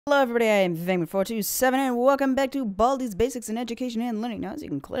Hello everybody, I am Vivekman427 and welcome back to Baldi's Basics in Education and Learning. Now, as you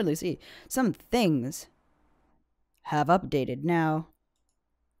can clearly see, some things have updated now.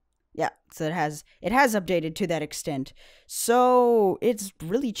 Yeah, so it has updated to that extent. So, it's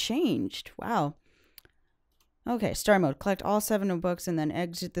really changed. Wow. Okay, story mode. Collect all 7 books and then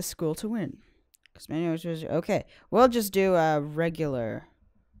exit the school to win. Okay, we'll just do a regular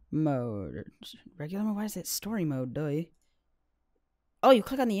mode. Regular mode? Why is it story mode, duh? Oh, you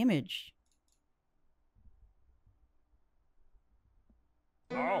click on the image.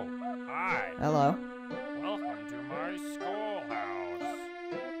 Oh, hi. Hello. Welcome to my schoolhouse.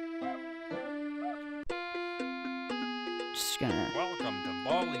 Just gonna... Welcome to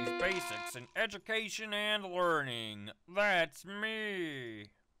Baldi's Basics in Education and Learning. That's me.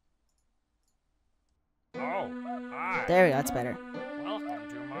 Oh, hi. There we go, that's better. Welcome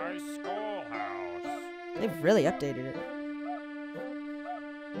to my schoolhouse. They've really updated it.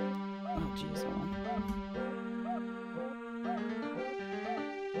 Oh, jeez, hold on.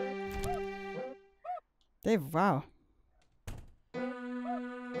 Wow.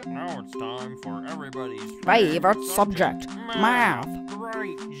 Now it's time for everybody's Favorite subject, math.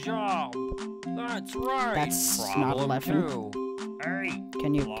 Great job. That's right. That's not Problem 11. 2. 8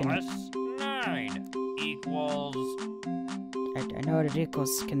 Can you... plus 9 equals... I know what it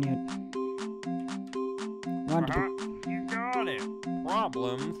equals. Can you... You got it.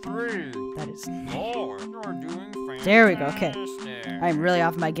 Problem 3. That is... 4. You're doing fantastic. There we go, okay. I'm really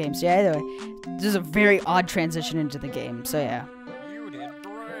off my game. So yeah, either way, this is a very odd transition into the game, so yeah. You did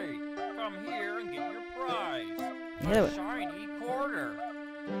great. Come here and get your prize. Either way. A shiny quarter.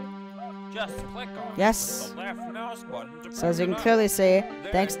 Just click on Yes. the left mouse button to So as you pick can it clearly up. see, Then,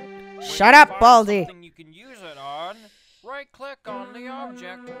 thanks... when Shut you up, find Baldi! something you can use it on, right-click on the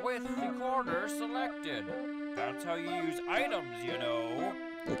object with the quarter selected. That's how you use items, you know.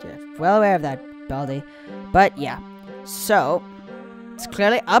 You're well aware of that, Baldi. But yeah, so it's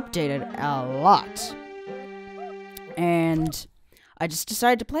clearly updated a lot. And I just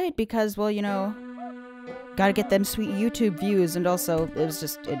decided to play it because, well, you know, gotta get them sweet YouTube views, and also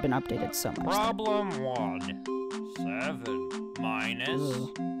it'd been updated so much. Problem 1. 7 minus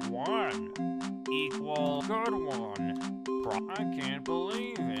 1 equals good one. I can't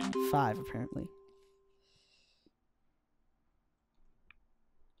believe it. 5, apparently.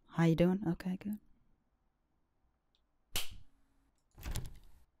 How you doing? Okay, good.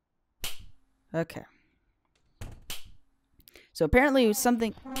 Okay. So apparently it was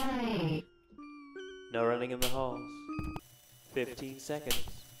something... No running in the halls. 15 seconds.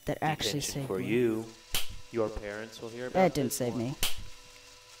 that actually Detention saved for me. you. Your parents will hear about That didn't this save one. me.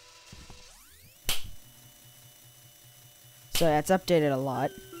 So yeah, it's updated a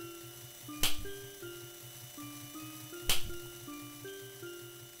lot.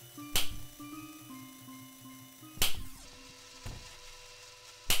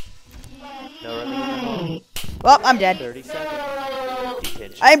 No running in the halls. Well, I'm dead. 30 seconds.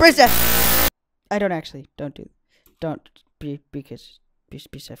 Detention. I embrace death. I don't actually. Don't be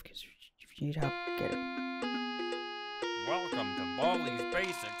safe because if you need help, get it. Welcome to Baldi's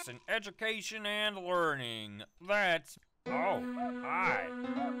Basics in Education and Learning. That's... Oh, hi.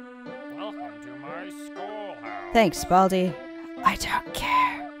 Welcome to my schoolhouse. Thanks, Baldi. I don't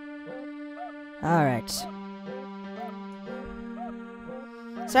care. Alright.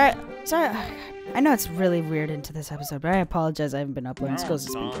 Sorry. I know it's really weird into this episode, but I apologize I haven't been uploading. Now School's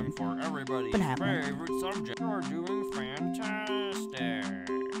it's just been time good. for everybody's Been happening. favorite subject. You're doing fantastic.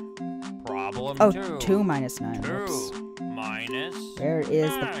 Problem Oh, 2. 2 minus 9. Whoops. 2 minus Where is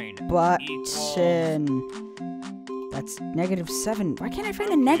 9 the button? equals... That's -7. Why can't I find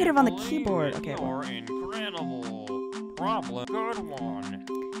the negative on the keyboard? Okay, well, You're incredible. Problem. Good one.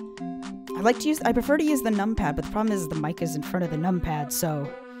 I prefer to use the numpad, but the problem is the mic is in front of the numpad, so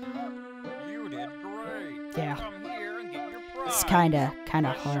You did great. yeah, Come here and get your prize. it's kinda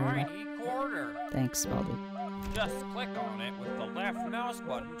A hard. shiny quarter. Thanks, Baldi. Just click on it with the left mouse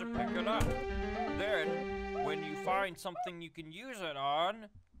button to pick it up. Then, when you find something you can use it on,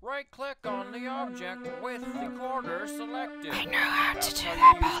 right-click on the object with the quarter selected. I know how to That's do how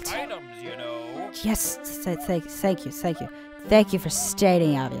that, you use Baldi. items, you know. Yes, thank you for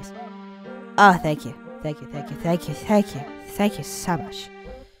stating obvious. Oh, thank you so much.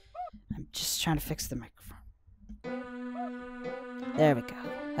 I'm just trying to fix the microphone. There we go.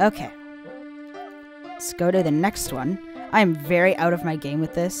 Okay. Let's go to the next one. I'm very out of my game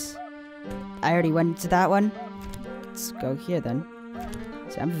with this. I already went into that one. Let's go here then.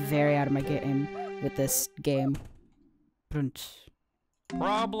 So I'm very out of my game with this game. Brunt.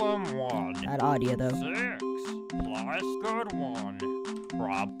 Problem 1. Bad audio though. 6 plus good one.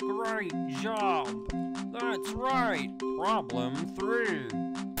 Great job. That's right. Problem 3.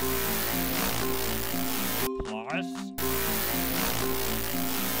 Plus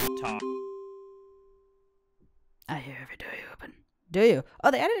top. I hear every door you open. Do you?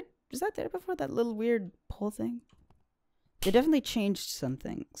 Oh, they added. Was that there before, that little weird pull thing? They definitely changed some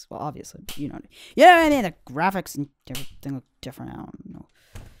things. Well, obviously, but you know. Yeah, I mean, the graphics and everything look different. I don't know.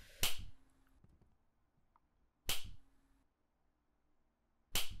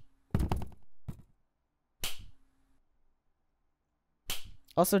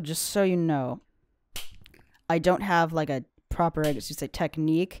 Also, just so you know, I don't have like a proper, I guess you say,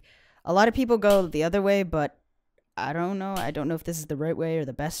 technique. A lot of people go the other way, but I don't know. I don't know if this is the right way or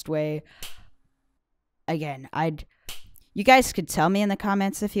the best way. Again, you guys could tell me in the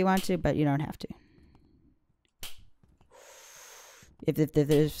comments if you want to, but you don't have to. If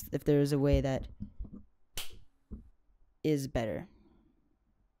there's a way that is better.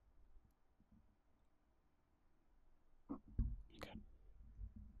 Okay.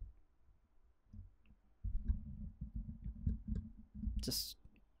 Just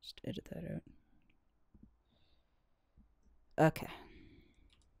edit that out. Okay.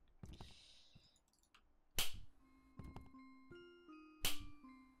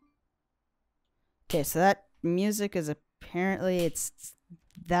 Okay, so that music is apparently it's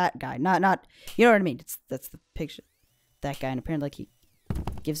that guy. Not you know what I mean? That's the picture. That guy, and apparently like he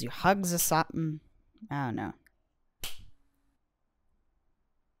gives you hugs or something. I don't know.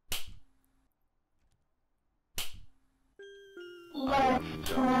 Let's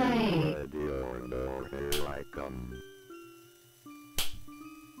play. Here I come.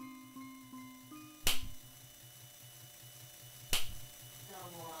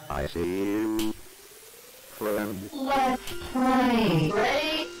 I see you, friend. Let's play.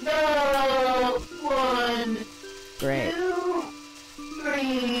 Ready? Go. 1, Great. 2,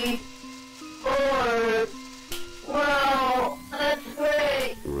 3, 4. Wow, that's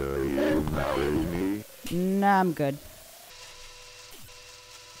great. Will you marry me? Nah, I'm good.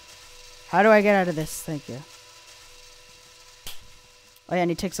 How do I get out of this? Thank you. Oh yeah, and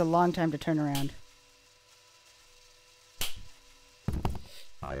he takes a long time to turn around.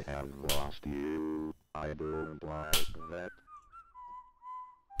 I have lost you. I don't like that.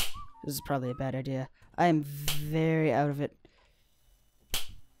 This is probably a bad idea. I am very out of it.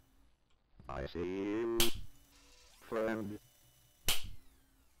 I see you, friend.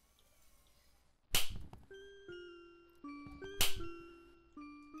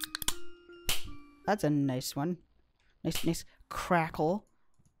 That's a nice one. Nice crackle.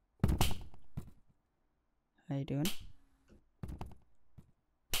 How you doing?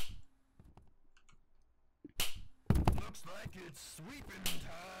 Looks like it's sweeping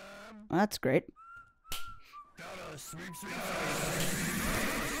time. Well, that's great. Gotta sweep, sweep,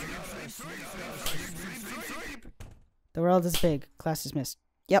 sweep, sweep, sweep, sweep. The world is big. Class dismissed.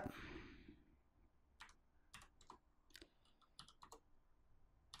 Yep.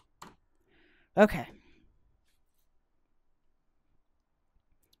 Okay.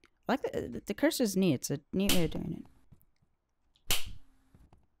 I like the cursor is neat. It's a neat way of doing it.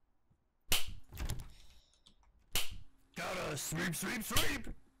 Gotta sweep, sweep, sweep.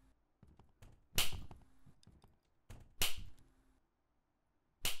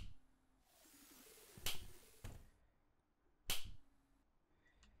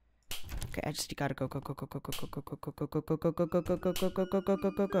 Okay, I just gotta go. Go.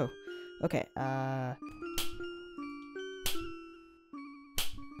 Okay, go.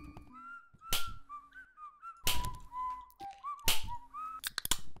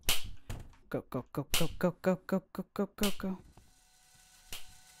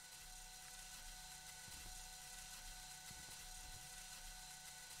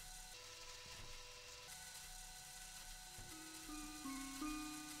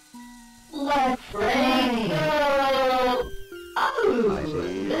 Let's play. Go. Oh,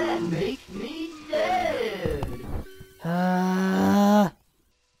 that makes me sad.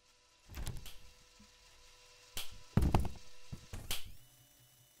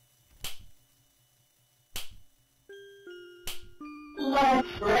 Let's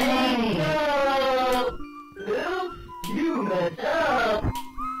play. Go. Oops, you messed up.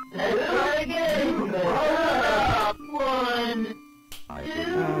 Let's try again. You messed up. 1,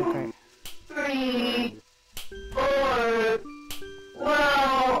 2, 3, 4.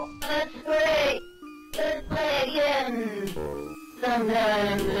 Wow, that's great. Let's play again.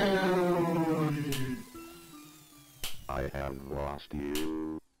 Sometime soon. I have lost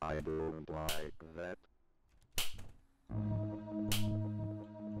you. I don't like that.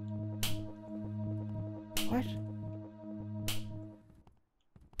 What?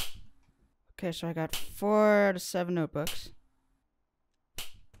 Okay, so I got 4 out of 7 notebooks.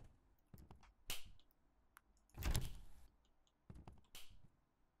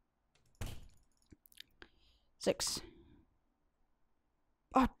 Six.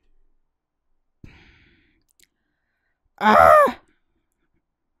 Oh. Ah!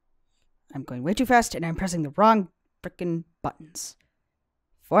 I'm going way too fast and I'm pressing the wrong frickin' buttons.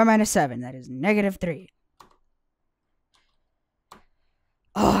 4 minus 7, that is -3.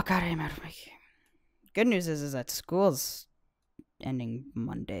 Oh god, I am out of my game. Good news is that school's ending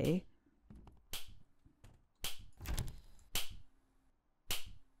Monday.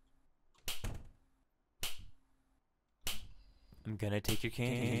 I'm gonna take your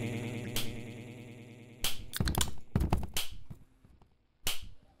cane.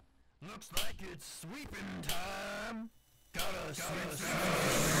 Looks like it's sweeping time. Gotta sweep,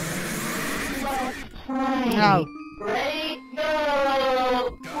 No. Ready, go!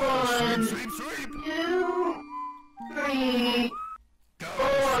 gotta 1, sweep, sweep. 2, 3,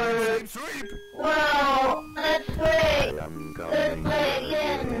 Gotta sweep. wow, let's play! I am Let's coming. play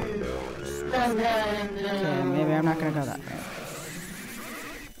again! Sometimes, Okay, maybe I'm not gonna go that way.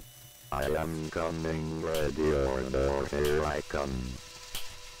 I am coming, ready or not, here I come.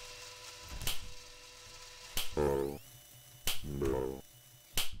 Oh, no.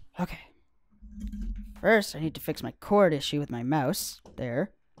 Okay. First, I need to fix my cord issue with my mouse.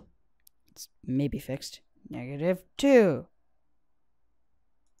 There. It's maybe fixed. -2.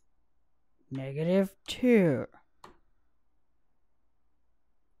 -2.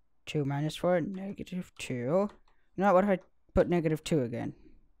 2 minus 4, -2. You know what? What if I put -2 again?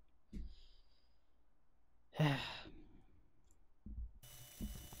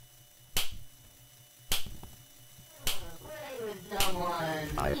 someone.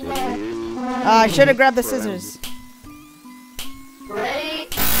 I see you. I should have grabbed the scissors. Ready?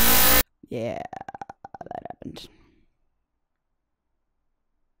 Yeah, that happened.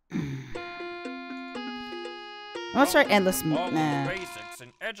 Let's try endless. Baldi's Nah. Basics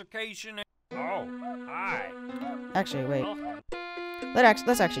in Education. Oh, hi. Actually, wait. Welcome.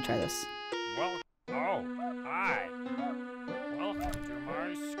 Let's actually try this. Well, oh, hi. Welcome to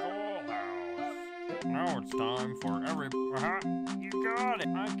my schoolhouse. Now it's time for you got it.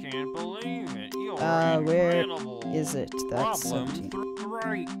 I can't believe it. You're Where incredible. is it? That's Problem 17.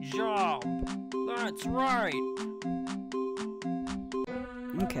 Great job. That's right.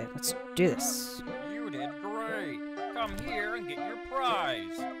 Okay, let's do this. You did great. Come here and get your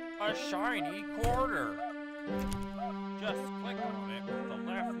prize. A shiny quarter. Just click on it with the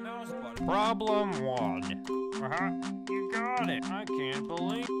left mouse button. Problem 1. You got it. I can't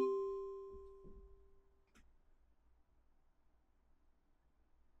believe.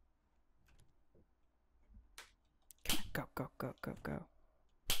 Go, go, go, go, go.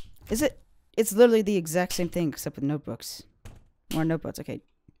 Is it? It's literally the exact same thing except with notebooks. More notebooks, okay.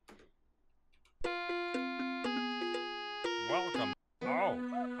 Welcome. Oh,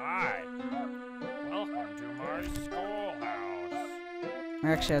 hi. Welcome to my schoolhouse.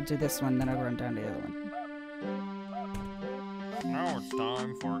 Actually, I'll do this one, then I'll run down to the other one. Now it's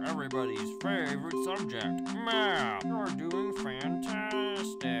time for everybody's favorite subject, math. You're doing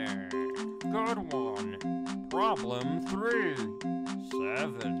fantastic. Good one. Problem 3.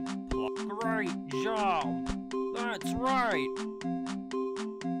 7. Great job. That's right.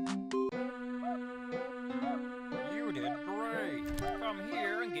 You did great. Come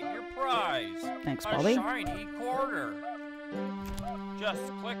here and get your prize. Thanks, A Baldi. shiny quarter. Just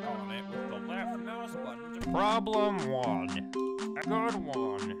click on it with the left mouse button to Problem 1. A good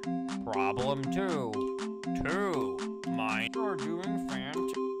one. Problem 2. 2. Mine. You're doing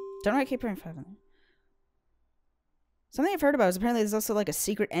fantastic. Don't I keep putting 5 in there? Something I've heard about is apparently there's also like a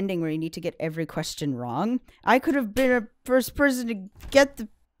secret ending where you need to get every question wrong. I could have been a first person to get the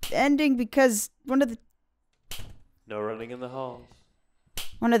ending because one of the running in the halls.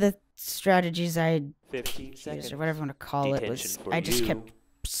 strategies I 15 seconds. used or whatever you want to call it was Detention for I just you. kept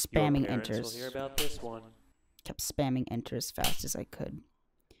spamming Your parents enters. will hear about this one. Kept spamming enter as fast as I could.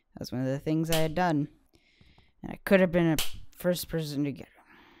 That was one of the things I had done. And I could have been a first person to get it.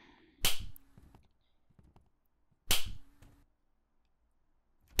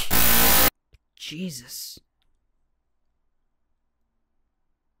 Jesus.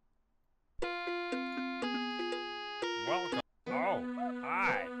 Welcome. Oh,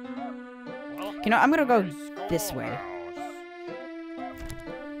 hi. Welcome You know, I'm gonna go to my this way. schoolhouse.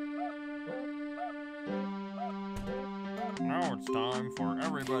 Now it's time for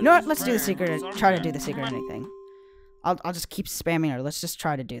everybody. You know what? Let's do the secret. Try to do the secret ending thing. I'll just keep spamming her. Let's just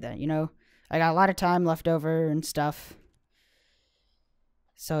try to do that. You know, I got a lot of time left over and stuff.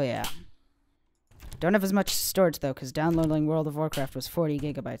 So yeah. Don't have as much storage though, because downloading World of Warcraft was 40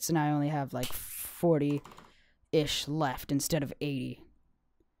 gigabytes, and I only have like 40-ish left instead of 80.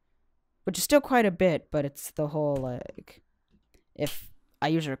 Which is still quite a bit, but it's the whole, like, if I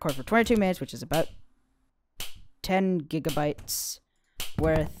usually record for 22 minutes, which is about 10 gigabytes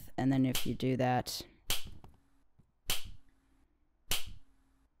worth, and then if you do that...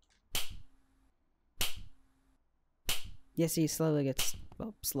 Yeah, see, slowly gets,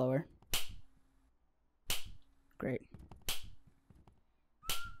 well, slower. Great.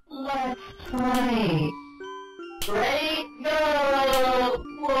 Let's play. Ready, go!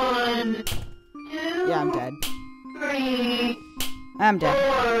 1, 2, Yeah, I'm dead. 3, I'm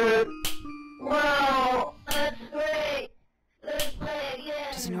dead. 4. Wow, that's great. Let's play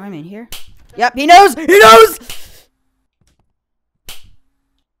again. Does he know I'm in here? Yep, he knows! He knows!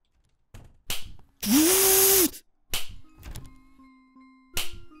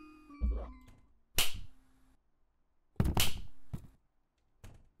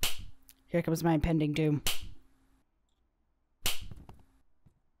 Here comes my impending doom.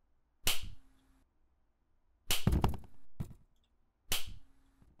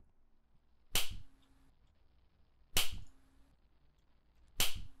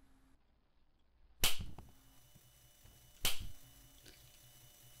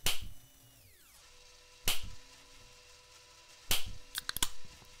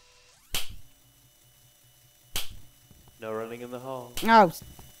 No running in the hall. Oh.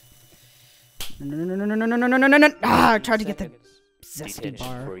 No. Ah, I tried to get the Seconds. zesty Detention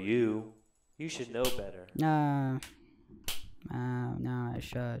bar. for you. You should know better. No, I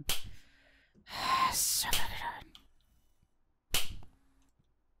should. So good.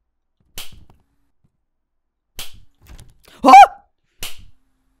 Oh!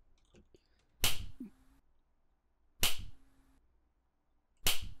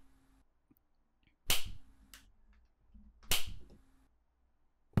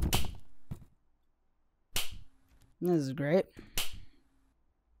 This is great.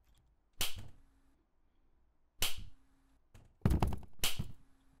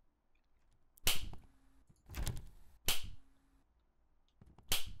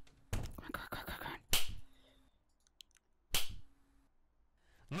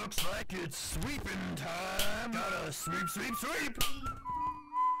 Looks like it's sweeping time. Gotta sweep, sweep, sweep.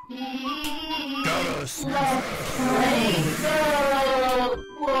 Gotta sweep. Let's play. Go!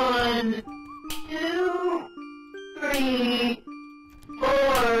 1, 2, 3,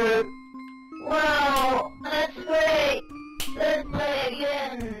 4. Wow, that's great. Let's play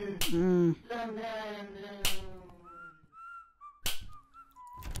again. Sometime soon.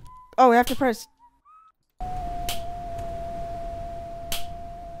 Oh, we have to press.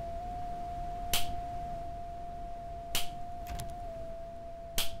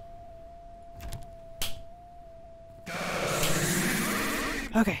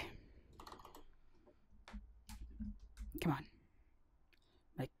 Okay. Come on.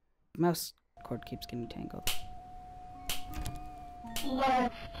 My mouse cord keeps getting tangled.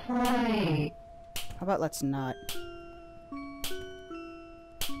 Let's play. How about let's not?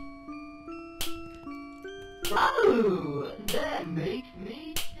 Oh, that makes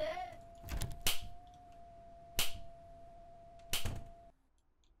me sad.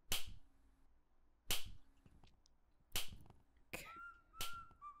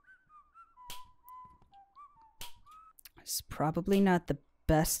 It's probably not the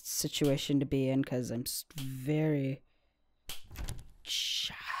best situation to be in because I'm very.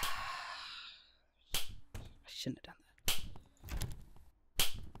 I shouldn't have done that.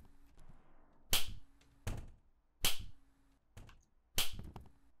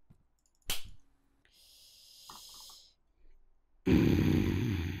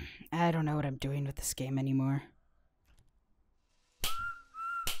 I don't know what I'm doing with this game anymore.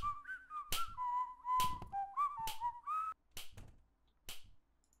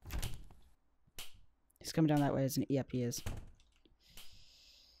 He's coming down that way as an EP is.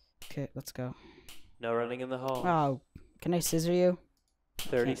 Okay, let's go. No running in the hall. Oh, can I scissor you?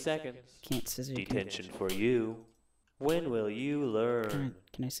 30 seconds. Can't scissor you. Detention for you. When will you learn?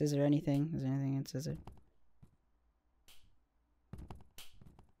 Can I scissor anything? Is there anything I can scissor?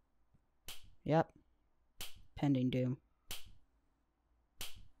 Yep. Pending doom.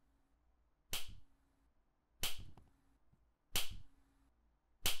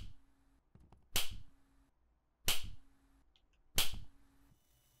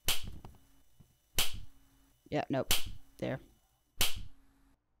 Yeah, nope. There.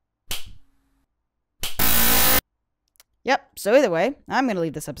 Yep, so either way, I'm going to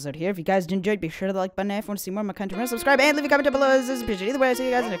leave this episode here. If you guys enjoyed, be sure to like button if you want to see more of my content. Remember to subscribe and leave a comment down below. This is appreciated. Either way, I'll see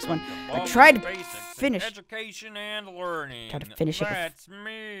you guys in the next one. I tried to finish. Education and learning. Tried to finish it. That's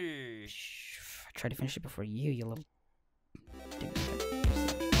me. I tried to finish it before you little...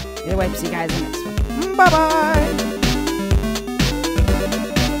 Either way, see you guys in the next one. Bye-bye!